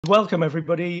Welcome,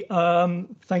 everybody.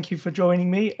 Thank you for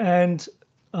joining me. And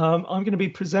I'm going to be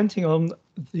presenting on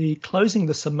the closing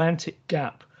the semantic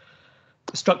gap,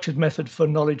 structured method for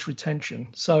knowledge retention.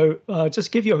 So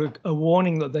just give you a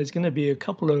warning that there's going to be a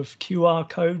couple of QR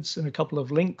codes and a couple of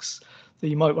links that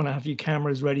you might want to have your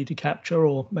cameras ready to capture,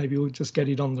 or maybe we'll just get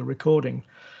it on the recording.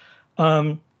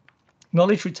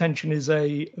 Knowledge retention is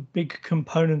a big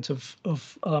component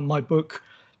of my book,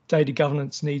 Data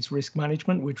Governance Needs Risk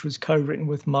Management, which was co-written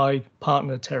with my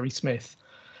partner, Terry Smith.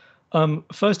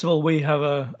 First of all, we have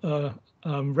a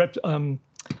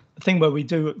thing where we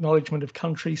do acknowledgement of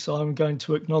country. So I'm going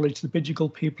to acknowledge the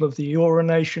Bidjigal people of the Eora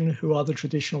Nation, who are the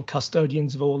traditional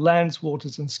custodians of all lands,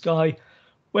 waters and sky,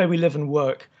 where we live and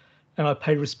work. And I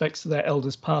pay respects to their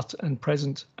elders past and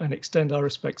present, and extend our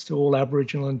respects to all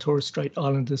Aboriginal and Torres Strait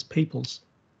Islanders peoples.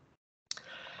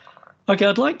 Okay,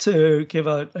 I'd like to give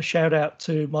a shout out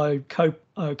to my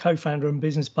co-founder and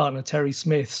business partner, Terry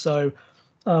Smith. So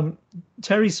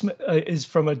Terry Smith is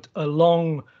from a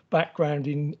long background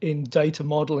in data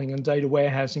modeling and data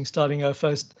warehousing, starting her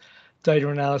first data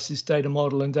analysis, data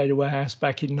model and data warehouse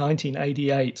back in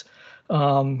 1988.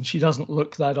 She doesn't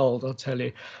look that old, I'll tell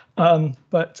you.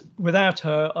 But without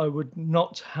her, I would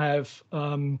not have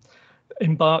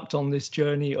embarked on this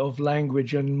journey of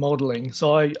language and modeling.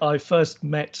 So I first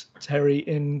met Terry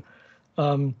in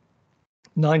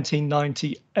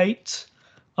 1998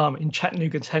 in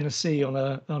Chattanooga, Tennessee, on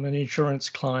an insurance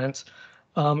client.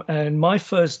 And my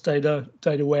first data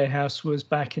warehouse was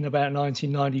back in about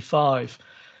 1995.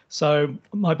 So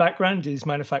my background is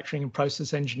manufacturing and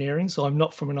process engineering. So I'm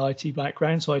not from an IT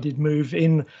background. So I did move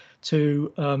in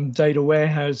to data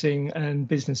warehousing and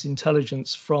business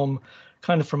intelligence from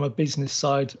a business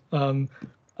side and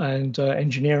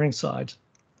engineering side.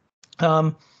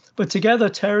 But together,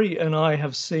 Terry and I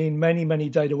have seen many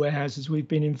data warehouses. We've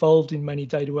been involved in many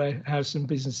data warehouse and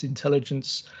business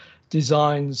intelligence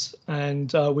designs,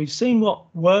 and we've seen what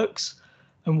works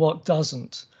and what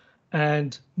doesn't.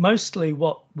 And mostly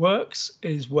what works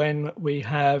is when we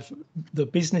have the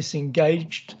business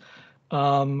engaged,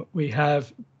 we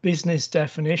have business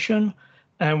definition,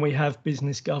 and we have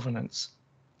business governance.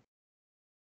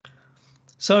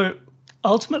 So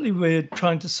ultimately, we're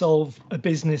trying to solve a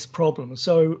business problem.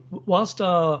 So whilst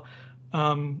our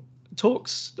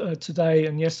talks today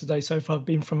and yesterday so far have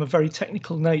been from a very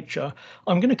technical nature,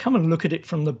 I'm going to come and look at it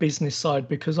from the business side,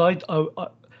 because I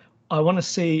want to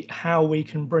see how we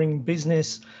can bring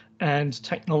business and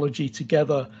technology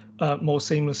together more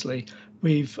seamlessly.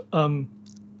 We've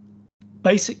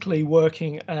basically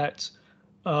working at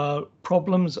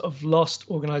problems of lost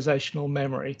organizational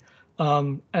memory.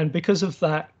 And because of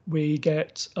that, we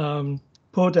get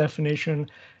poor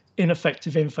definition,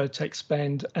 ineffective infotech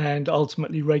spend, and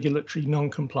ultimately regulatory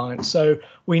non-compliance. So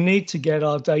we need to get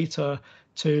our data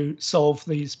to solve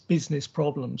these business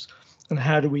problems. And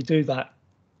how do we do that?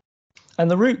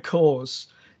 And the root cause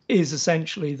is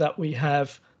essentially that we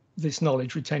have this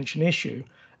knowledge retention issue.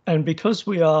 And because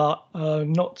we are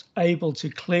not able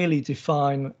to clearly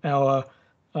define our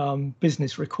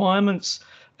business requirements,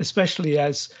 especially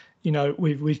as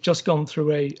we've just gone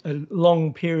through a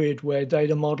long period where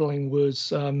data modeling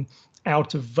was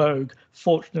out of vogue.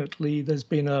 Fortunately, there's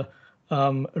been a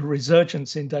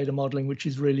resurgence in data modeling, which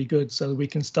is really good, so that we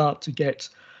can start to get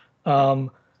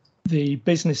the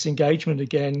business engagement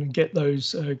again, get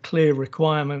those clear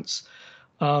requirements.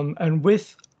 And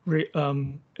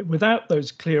without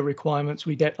those clear requirements,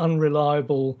 we get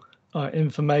unreliable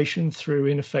information through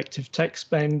ineffective tech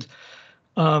spend.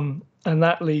 And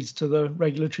that leads to the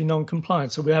regulatory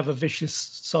non-compliance. So we have a vicious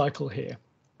cycle here.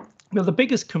 Now, the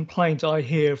biggest complaint I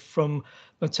hear from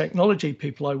the technology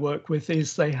people I work with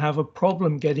is they have a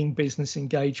problem getting business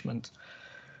engagement.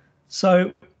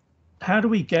 So how do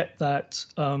we get that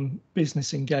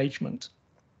business engagement?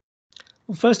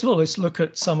 Well, first of all, let's look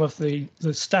at some of the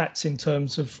stats in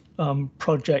terms of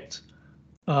project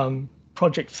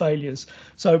failures.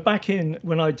 So back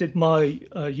when I did my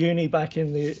uni back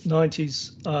in the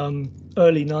 90s,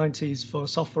 early 90s for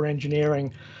software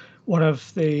engineering, one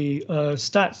of the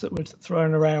stats that were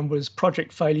thrown around was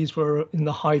project failures were in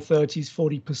the high 30s,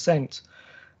 40%.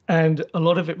 And a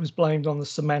lot of it was blamed on the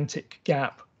semantic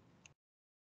gap.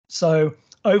 So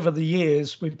over the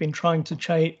years, we've been trying to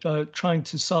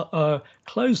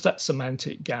close that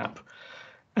semantic gap.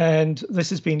 And this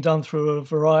has been done through a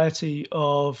variety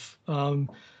of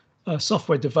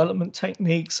software development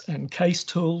techniques and case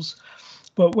tools.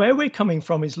 But where we're coming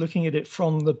from is looking at it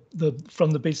from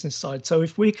the business side. So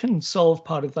if we can solve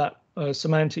part of that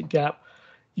semantic gap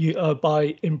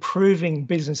by improving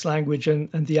business language and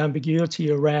the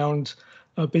ambiguity around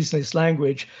business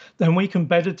language, then we can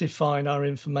better define our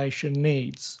information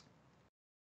needs.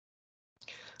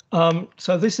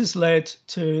 So this has led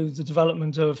to the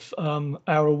development of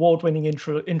our award-winning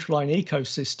intraline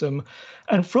ecosystem.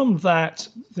 And from that,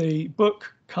 the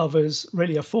book covers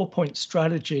really a 4-point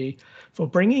strategy for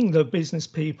bringing the business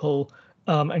people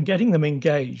and getting them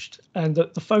engaged. And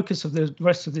the focus of the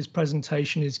rest of this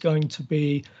presentation is going to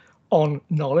be on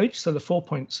knowledge. So the 4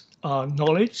 points are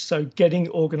knowledge, so getting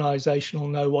organizational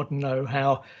know what and know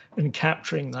how and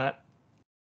capturing that.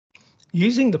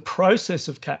 Using the process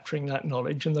of capturing that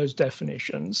knowledge and those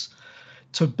definitions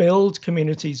to build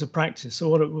communities of practice.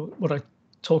 So what I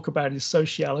talk about is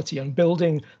sociality and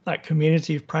building that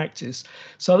community of practice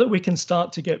so that we can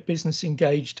start to get business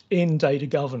engaged in data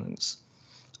governance.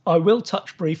 I will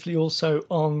touch briefly also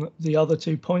on the other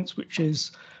 2 points, which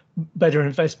is better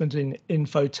investment in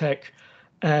infotech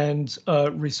and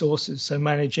resources. So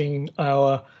managing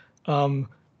our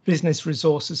business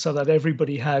resources so that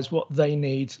everybody has what they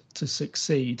need to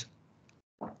succeed.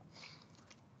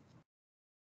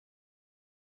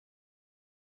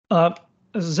 As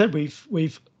I said,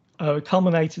 we've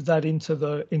culminated that into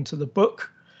the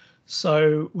book.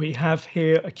 So we have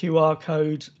here a QR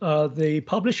code. The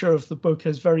publisher of the book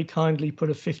has very kindly put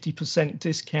a 50%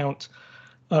 discount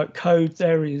code.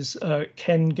 There is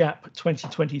KenGap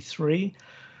 2023.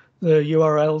 The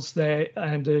URL's there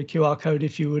and a QR code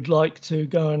if you would like to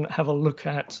go and have a look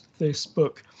at this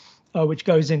book, which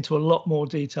goes into a lot more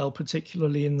detail,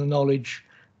 particularly in the knowledge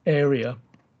area.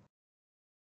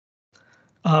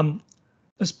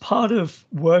 As part of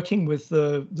working with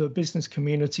the business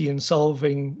community and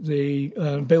solving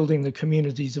building the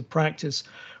communities of practice,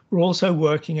 we're also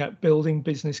working at building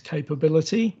business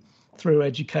capability through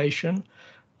education.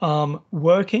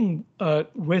 Working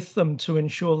with them to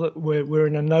ensure that we're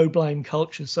in a no-blame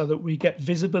culture so that we get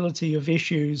visibility of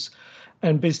issues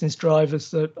and business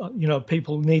drivers that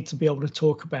people need to be able to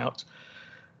talk about.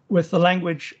 With the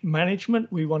language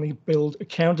management, we want to build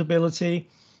accountability,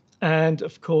 and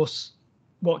of course,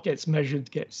 what gets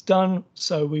measured gets done.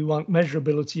 So we want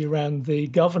measurability around the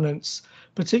governance,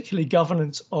 particularly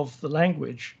governance of the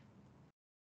language.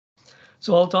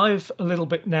 So I'll dive a little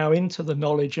bit now into the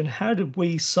knowledge and how did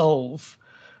we solve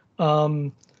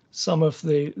some of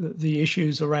the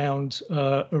issues around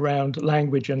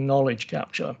language and knowledge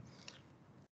capture.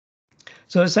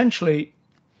 So essentially,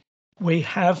 we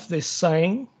have this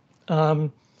saying,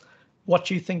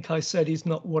 what you think I said is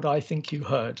not what I think you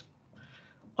heard.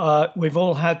 We've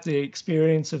all had the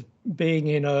experience of being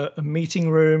in a meeting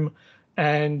room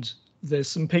and there's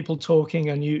some people talking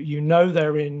and you know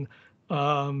they're in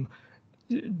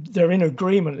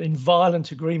agreement, in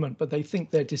violent agreement, but they think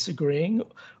they're disagreeing.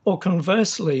 Or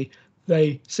conversely,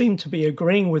 they seem to be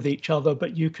agreeing with each other,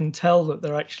 but you can tell that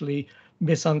they're actually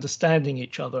misunderstanding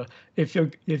each other. If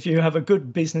you have a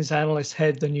good business analyst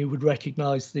head, then you would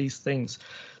recognize these things.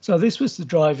 So this was the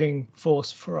driving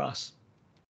force for us.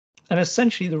 And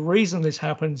essentially the reason this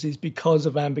happens is because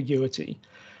of ambiguity.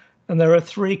 And there are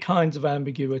 3 kinds of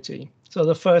ambiguity. So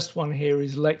the first one here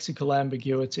is lexical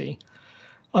ambiguity.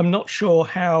 I'm not sure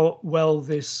how well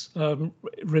this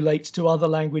relates to other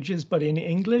languages, but in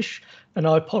English, and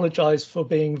I apologize for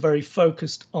being very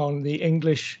focused on the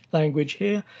English language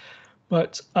here,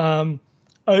 but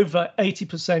over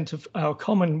 80% of our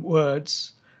common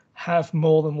words have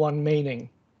more than one meaning.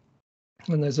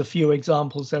 And there's a few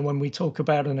examples then. When we talk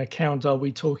about an account, are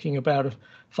we talking about a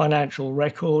financial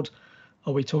record?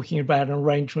 Are we talking about an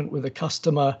arrangement with a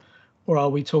customer? Or are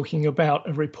we talking about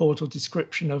a report or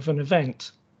description of an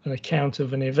event, an account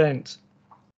of an event?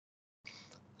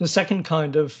 The second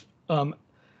kind of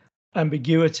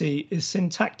ambiguity is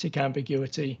syntactic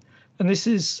ambiguity. And this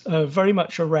is very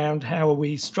much around how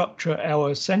we structure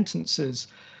our sentences.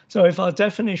 So if our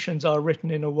definitions are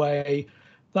written in a way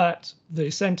that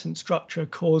the sentence structure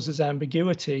causes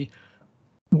ambiguity,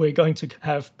 we're going to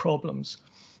have problems.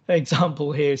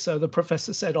 Example here, so the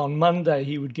professor said on Monday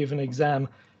he would give an exam.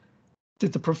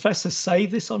 Did the professor say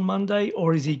this on Monday,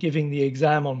 or is he giving the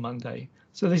exam on Monday?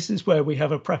 So this is where we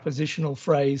have a prepositional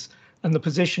phrase, and the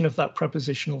position of that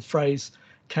prepositional phrase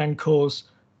can cause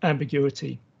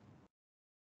ambiguity.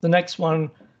 The next one,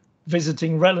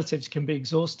 visiting relatives, can be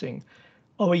exhausting.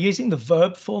 Are we using the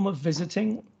verb form of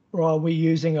visiting, or are we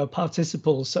using a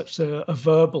participle, such a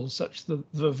verbal, such that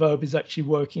the verb is actually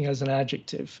working as an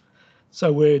adjective? So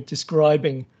we're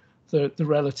describing the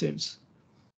relatives.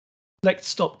 Let's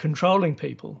stop controlling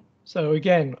people. So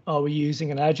again, are we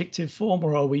using an adjective form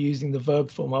or are we using the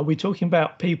verb form? Are we talking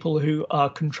about people who are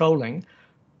controlling,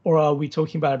 or are we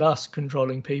talking about us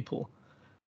controlling people?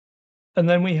 And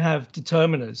then we have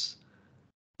determiners.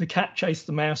 the cat chased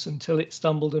the mouse until it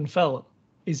stumbled and fell.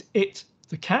 Is it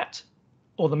the cat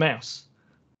or the mouse?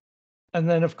 And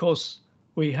then, of course,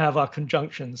 we have our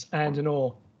conjunctions and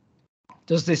or.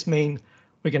 Does this mean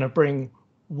we're going to bring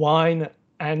wine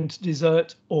and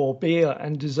dessert, or beer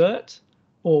and dessert,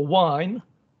 or wine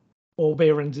or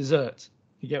beer and dessert?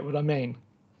 You get what I mean?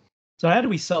 So how do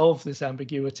we solve this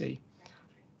ambiguity?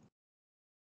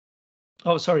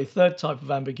 Oh, sorry, third type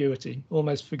of ambiguity,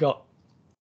 almost forgot.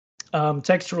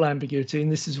 Textual ambiguity, and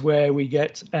this is where we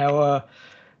get our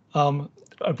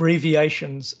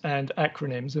abbreviations and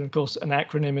acronyms. And of course, an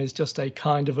acronym is just a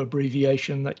kind of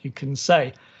abbreviation that you can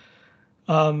say.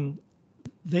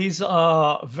 These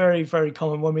are very, very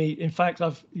common. When we, in fact,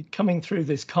 coming through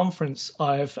this conference,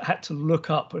 I've had to look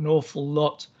up an awful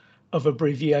lot of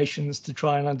abbreviations to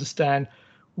try and understand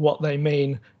what they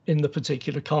mean in the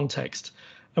particular context.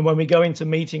 And when we go into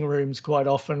meeting rooms, quite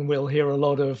often we'll hear a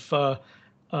lot of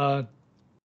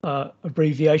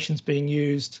abbreviations being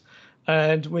used,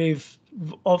 and we've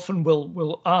often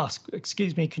will ask,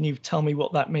 excuse me, can you tell me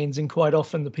what that means? And quite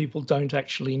often the people don't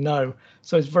actually know.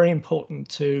 So it's very important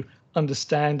to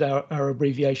understand our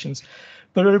abbreviations.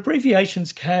 But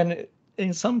abbreviations can,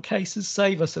 in some cases,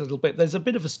 save us a little bit. There's a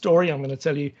bit of a story I'm going to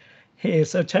tell you here.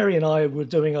 So Terry and I were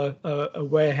doing a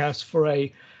warehouse for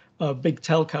a big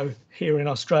telco here in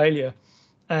Australia.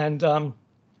 And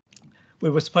we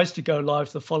were supposed to go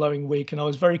live the following week. And I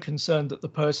was very concerned that the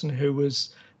person who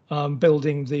was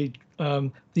building the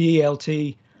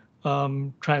ELT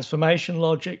transformation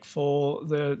logic for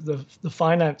the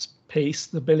finance piece,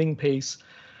 the billing piece,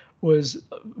 was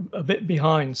a bit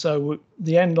behind. So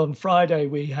the end on Friday,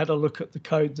 we had a look at the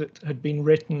code that had been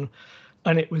written,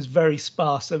 and it was very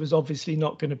sparse. It was obviously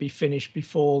not going to be finished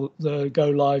before the go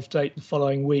live date the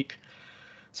following week.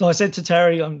 So I said to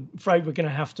Terry, I'm afraid we're going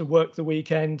to have to work the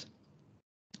weekend.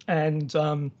 And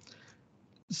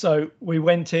so we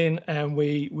went in and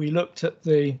we looked at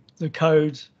the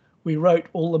code. We wrote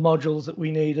all the modules that we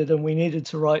needed, and we needed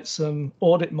to write some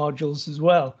audit modules as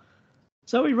well.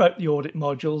 So we wrote the audit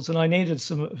modules, and I needed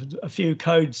a few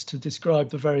codes to describe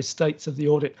the various states of the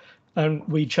audit. And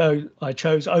I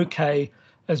chose OK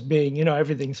as being, you know,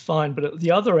 everything's fine. But at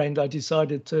the other end, I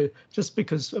decided to, just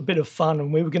because a bit of fun,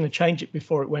 and we were going to change it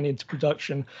before it went into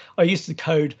production, I used the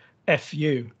code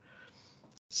FU.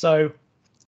 So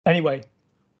anyway,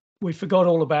 we forgot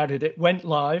all about it. It went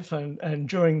live, and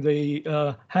during the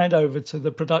handover to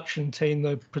the production team,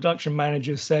 the production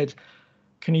manager said,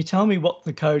 can you tell me what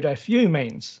the code FU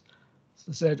means? So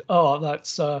I said, oh,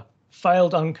 that's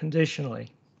failed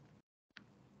unconditionally.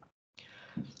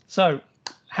 So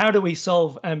how do we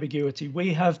solve ambiguity?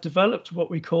 We have developed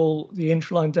what we call the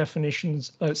interline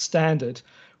definitions standard,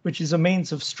 which is a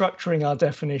means of structuring our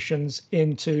definitions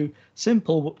into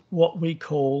simple, what we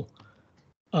call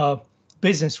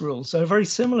business rules. So very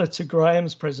similar to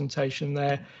Graham's presentation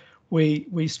there,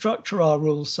 we structure our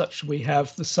rules such that we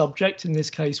have the subject. In this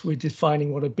case, we're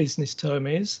defining what a business term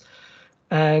is.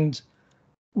 And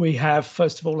we have,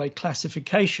 first of all, a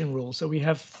classification rule. So we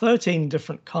have 13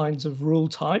 different kinds of rule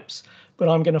types, but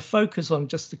I'm going to focus on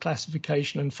just the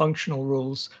classification and functional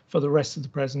rules for the rest of the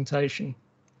presentation.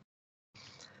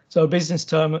 So a business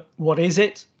term, what is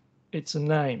it? It's a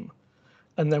name.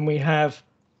 And then we have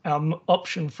our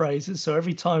option phrases. So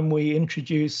every time we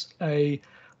introduce a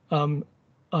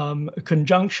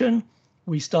conjunction,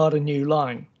 we start a new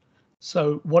line.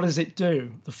 So what does it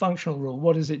do? The functional rule,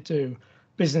 what does it do?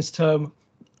 Business term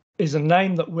is a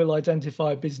name that will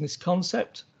identify a business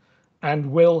concept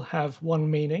and will have one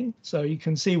meaning. So you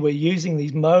can see we're using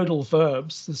these modal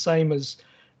verbs, the same as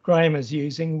Graham is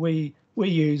using. We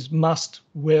use must,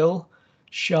 will,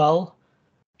 shall,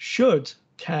 should,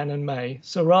 can, and may.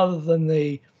 So rather than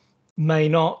the may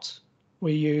not,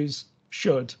 we use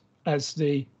should as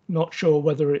the not sure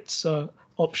whether it's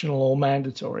optional or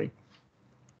mandatory.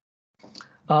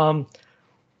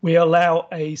 We allow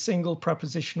a single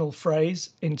prepositional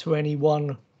phrase into any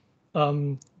one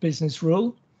business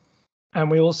rule,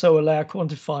 and we also allow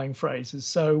quantifying phrases.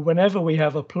 So whenever we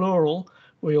have a plural,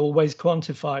 we always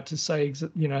quantify it to say,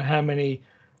 you know, how many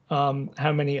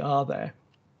are there.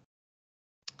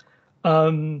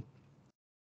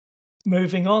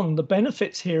 Moving on, the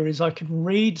benefits here is I can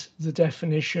read the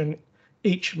definition,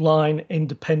 each line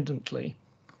independently.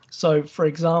 So for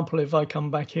example, if I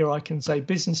come back here, I can say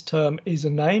business term is a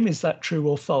name. Is that true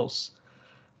or false?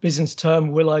 Business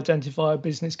term will identify a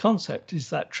business concept. Is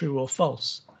that true or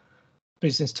false?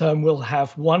 Business term will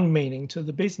have one meaning to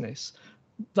the business.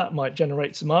 That might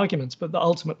generate some arguments, but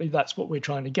ultimately that's what we're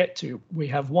trying to get to. We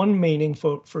have one meaning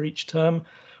for each term,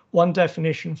 one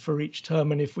definition for each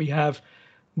term. And if we have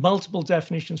multiple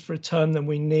definitions for a term than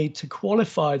we need to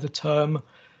qualify the term,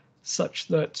 such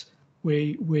that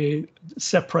we're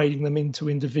separating them into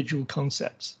individual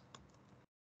concepts.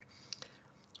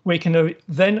 We can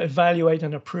then evaluate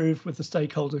and approve with the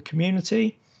stakeholder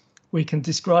community. We can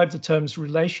describe the term's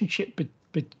relationship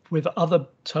with other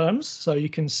terms. So you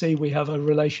can see we have a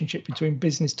relationship between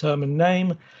business term and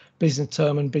name, business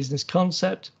term and business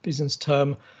concept, business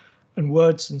term and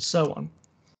words, and so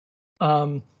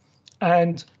on.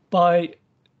 And by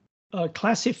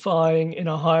classifying in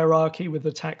a hierarchy with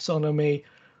a taxonomy,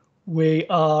 we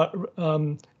are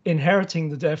inheriting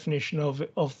the definition of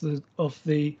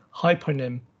the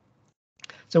hyponym.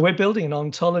 So we're building an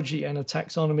ontology and a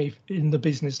taxonomy in the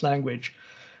business language.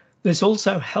 This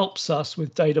also helps us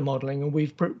with data modeling, and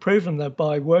we've proven that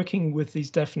by working with these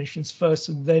definitions first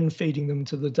and then feeding them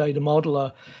to the data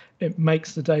modeler, it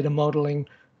makes the data modeling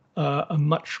a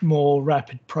much more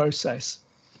rapid process.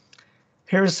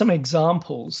 Here are some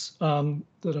examples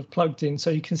that I've plugged in. So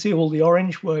you can see all the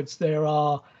orange words there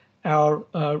are our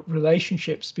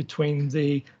relationships between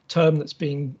the term that's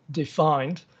being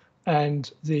defined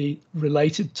and the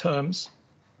related terms.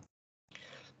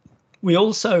 We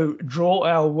also draw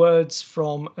our words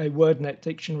from a WordNet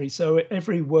dictionary. So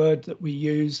every word that we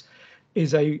use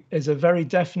is a very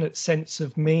definite sense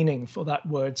of meaning for that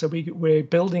word. So we're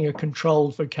building a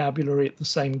controlled vocabulary at the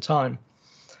same time.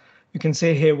 You can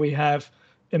see here we have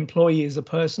employee is a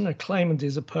person, a claimant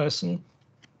is a person,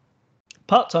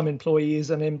 part-time employee is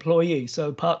an employee.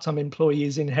 So part-time employee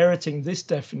is inheriting this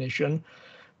definition,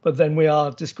 but then we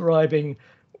are describing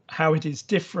how it is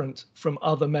different from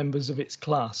other members of its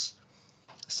class.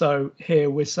 So here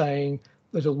we're saying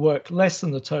that it'll work less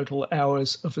than the total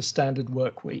hours of a standard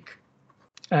work week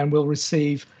and will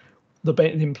receive the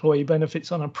employee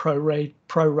benefits on a pro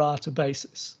rata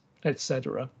basis,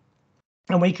 etc.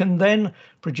 And we can then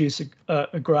produce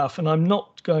a graph, and I'm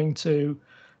not going to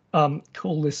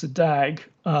call this a DAG,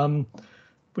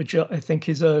 which I think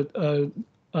is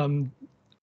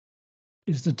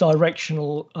is the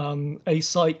directional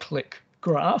acyclic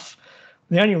graph.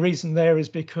 The only reason there is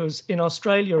because in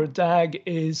Australia, a DAG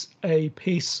is a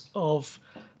piece of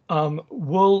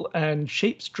wool and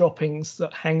sheep's droppings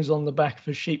that hangs on the back of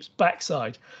a sheep's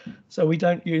backside. So we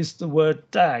don't use the word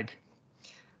DAG.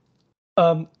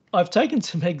 I've taken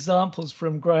some examples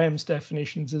from Graham's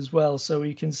definitions as well. So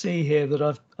you can see here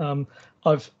that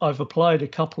I've applied a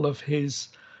couple of his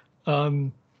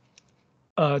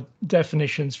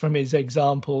definitions from his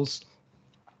examples,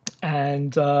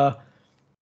 and yeah,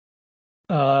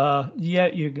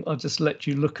 I'll just let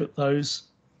you look at those.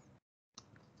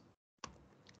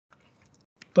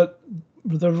 But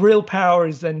the real power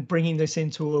is then bringing this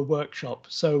into a workshop.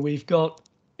 So we've got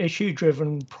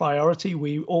issue-driven priority.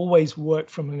 We always work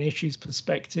from an issues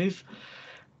perspective,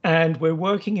 and we're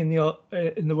working in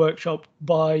the workshop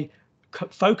by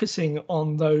focusing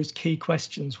on those key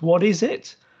questions. What is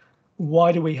it?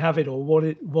 Why do we have it? Or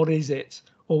what is it?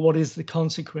 Or what is the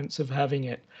consequence of having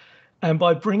it? And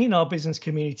by bringing our business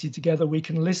community together, we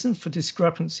can listen for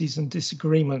discrepancies and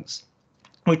disagreements,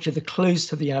 which are the clues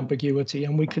to the ambiguity,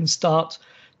 and we can start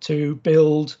to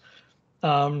build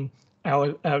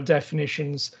our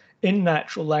definitions in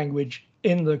natural language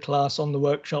in the class, on the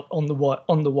workshop, on the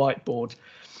whiteboard.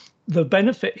 The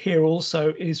benefit here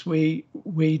also is we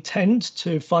tend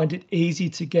to find it easy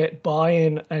to get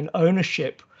buy-in and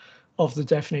ownership of the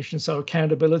definition, so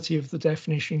accountability of the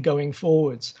definition going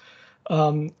forwards.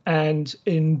 And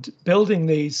in building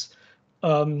these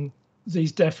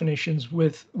definitions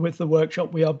with the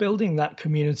workshop, we are building that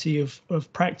community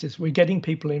of practice. We're getting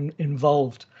people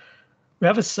involved. We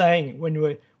have a saying, when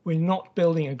we're not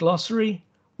building a glossary,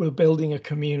 we're building a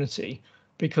community.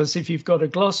 Because if you've got a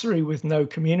glossary with no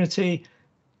community,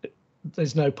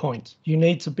 there's no point. You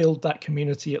need to build that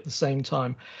community at the same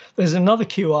time. There's another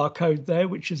QR code there,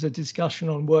 which is a discussion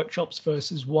on workshops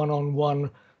versus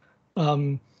one-on-one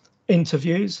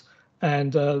interviews,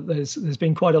 and there's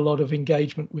been quite a lot of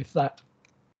engagement with that.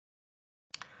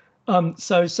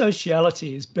 So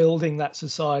sociality is building that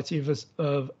society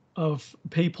of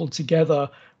people together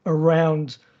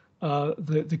around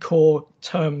the core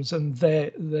terms and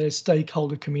their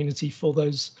stakeholder community for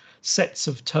those sets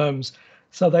of terms.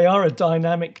 So they are a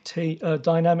dynamic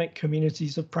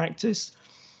communities of practice,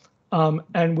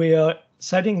 and we are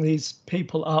setting these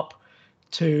people up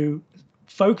to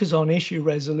focus on issue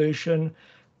resolution,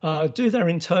 do their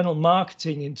internal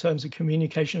marketing in terms of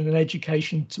communication and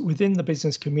education within the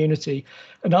business community.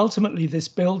 And ultimately, this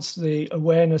builds the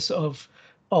awareness of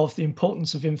the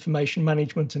importance of information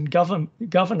management and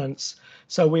governance.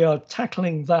 So we are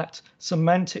tackling that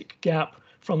semantic gap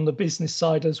from the business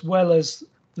side, as well as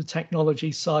the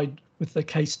technology side with the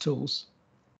case tools.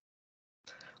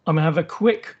 I'm going to have a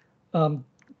quick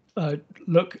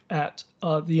look at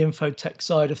the infotech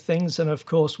side of things. And of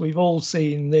course, we've all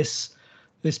seen this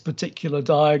particular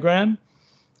diagram.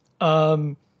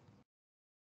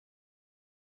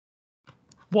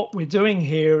 What we're doing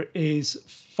here is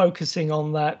focusing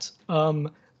on that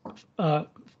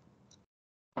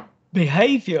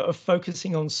behavior of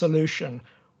focusing on solution.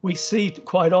 We see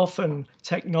quite often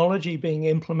technology being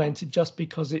implemented just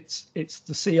because it's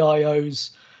the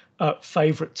CIO's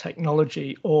favorite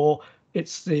technology, or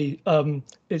it's the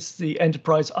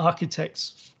enterprise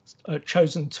architect's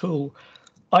chosen tool.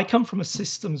 I come from a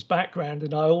systems background,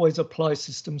 and I always apply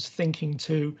systems thinking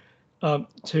to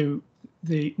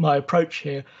my approach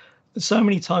here. So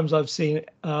many times I've seen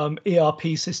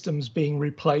ERP systems being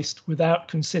replaced without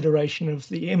consideration of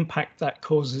the impact that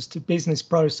causes to business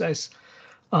process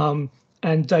and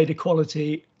data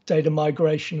quality, data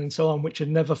migration, and so on, which are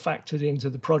never factored into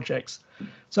the projects.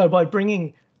 So by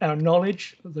bringing our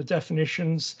knowledge, the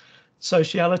definitions,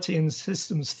 sociality, and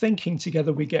systems thinking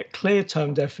together, we get clear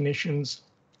term definitions.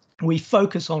 We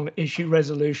focus on issue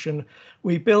resolution.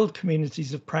 We build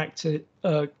communities of practice,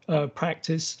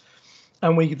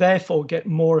 and we therefore get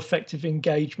more effective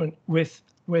engagement with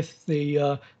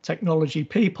the technology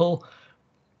people.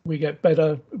 We get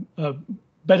better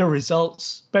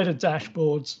results, better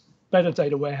dashboards, better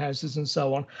data warehouses, and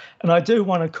so on. And I do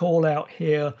want to call out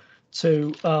here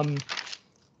to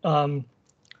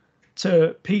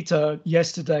Peter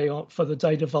yesterday for the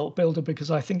Data Vault Builder,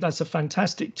 because I think that's a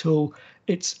fantastic tool.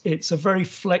 It's a very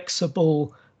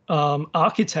flexible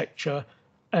architecture,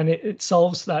 and it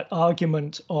solves that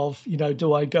argument of, you know,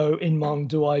 do I go Inmon,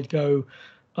 do I go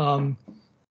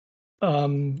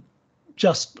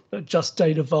just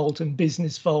Data Vault and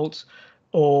Business Vault,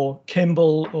 or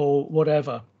Kimball, or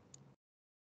whatever.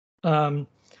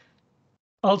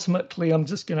 Ultimately, I'm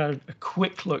just going to a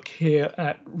quick look here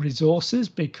at resources,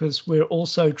 because we're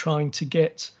also trying to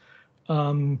get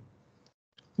to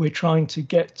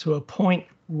a point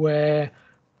where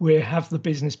we have the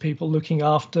business people looking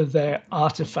after their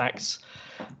artifacts.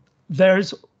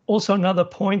 There's also another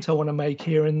point I want to make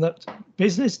here, in that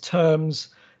business terms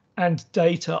and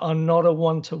data are not a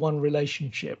one-to-one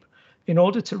relationship. In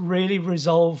order to really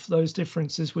resolve those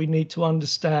differences, we need to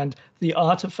understand the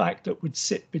artifact that would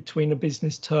sit between a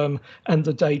business term and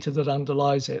the data that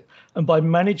underlies it. And by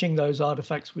managing those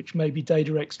artifacts, which may be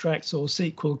data extracts or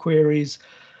SQL queries,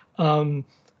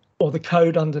 or the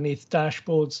code underneath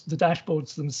dashboards, the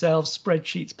dashboards themselves,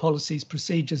 spreadsheets, policies,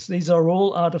 procedures, these are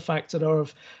all artifacts that are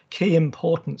of key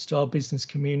importance to our business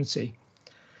community.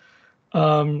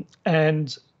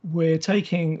 And we're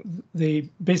taking the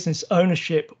business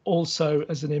ownership also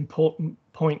as an important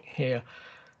point here.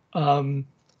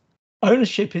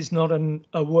 Ownership is not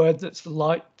a word that's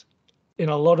liked in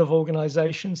a lot of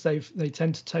organizations. They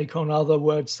tend to take on other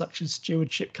words such as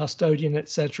stewardship, custodian,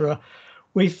 etc.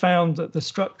 We found that the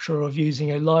structure of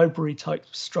using a library type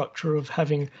structure of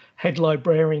having head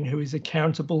librarian who is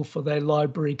accountable for their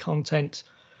library content,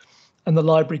 and the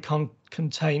library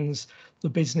contains the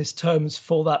business terms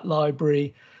for that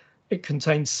library. It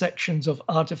contains sections of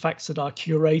artifacts that are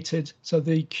curated. So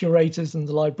the curators and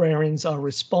the librarians are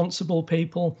responsible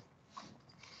people.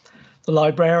 The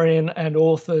librarian and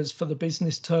authors for the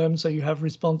business terms, so you have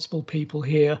responsible people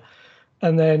here.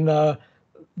 And then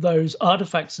those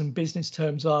artifacts and business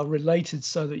terms are related,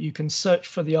 so that you can search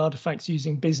for the artifacts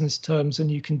using business terms,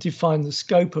 and you can define the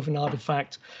scope of an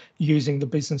artifact using the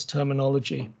business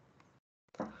terminology.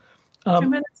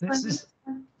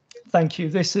 Thank you.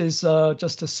 This is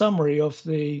just a summary of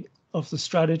the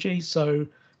strategy. So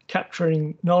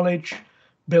capturing knowledge,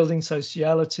 building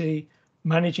sociality,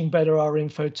 managing better our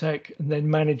infotech, and then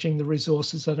managing the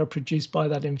resources that are produced by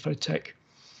that infotech.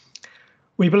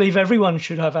 We believe everyone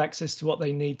should have access to what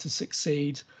they need to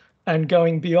succeed. And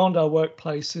going beyond our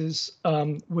workplaces,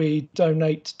 we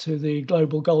donate to the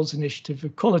Global Goals Initiative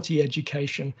of Quality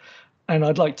Education. And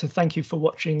I'd like to thank you for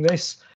watching this.